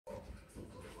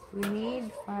We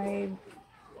need 5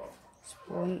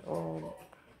 spoon of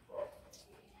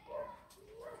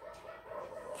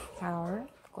flour,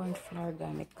 corn flour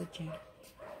gamit ko dyan.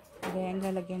 Then,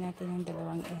 lalagyan natin ng 2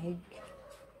 egg.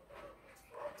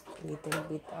 Little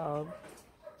bit of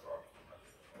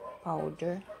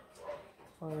powder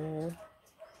or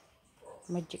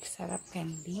magic sarap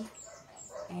candy.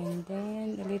 And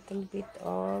then, a little bit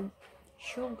of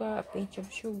sugar, a pinch of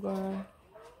sugar.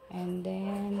 And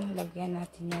then, lagyan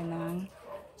natin yan ng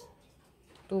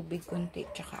tubig konti,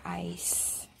 tsaka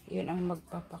ice. Yun ang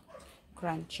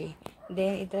magpapak-crunchy.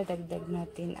 Then, idadagdag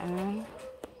natin ang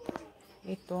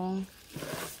itong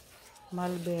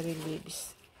mulberry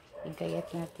leaves.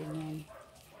 Igayat natin yan.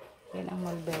 Yan ang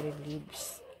mulberry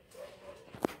leaves.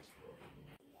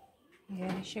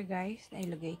 Ayan na siya guys.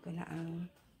 Nailagay ko na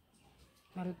ang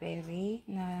mulberry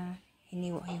na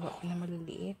hiniwa-hiwa ko na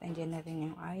maliliit. Andyan na rin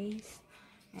yung ice.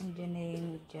 Andyan na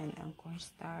rin dyan ang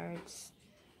cornstarch.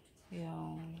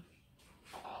 Yung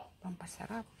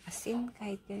pampasarap. Asin,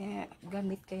 kahit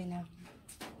gamit kayo na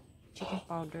chicken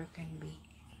powder can be.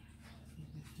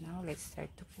 Now, let's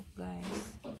start to cook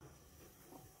guys.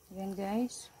 Ayan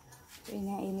guys.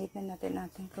 Inainit na natin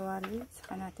ating kawali.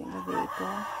 Saka natin lagay ito.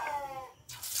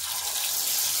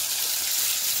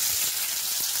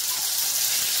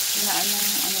 Hinaan na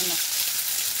yung ano na.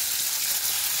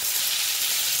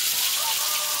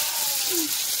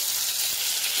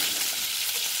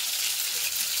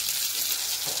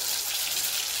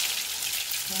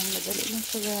 Ayan, madali lang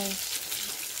siya guys.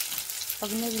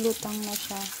 Pag naglutang na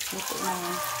siya, luto na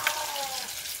yan.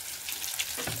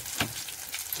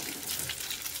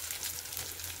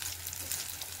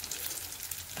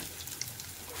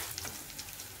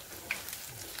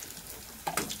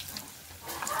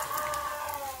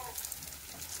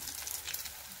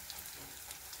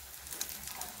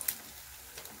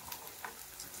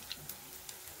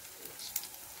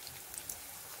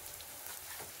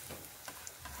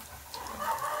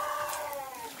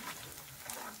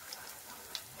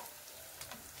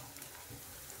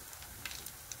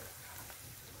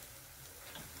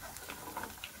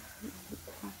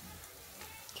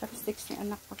 Chopsticks ni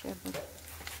anak ko pero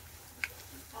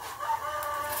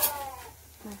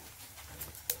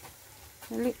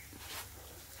dali.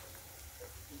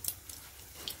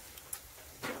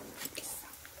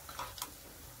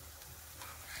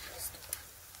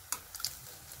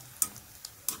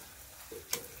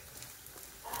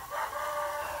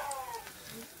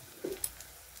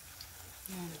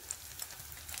 Yan.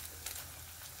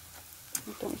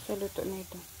 Itong isa luto na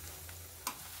ito.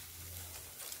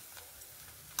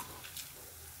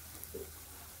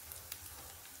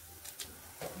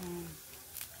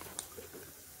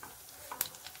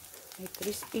 May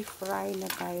crispy fry na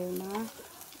tayo na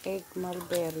egg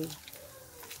mulberry.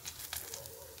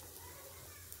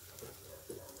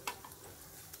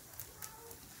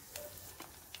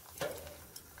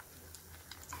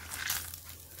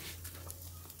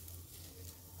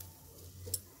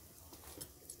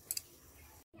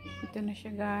 Ito na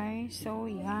siya guys. So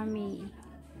yummy.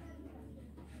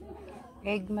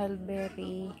 Egg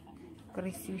mulberry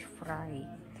crispy fry.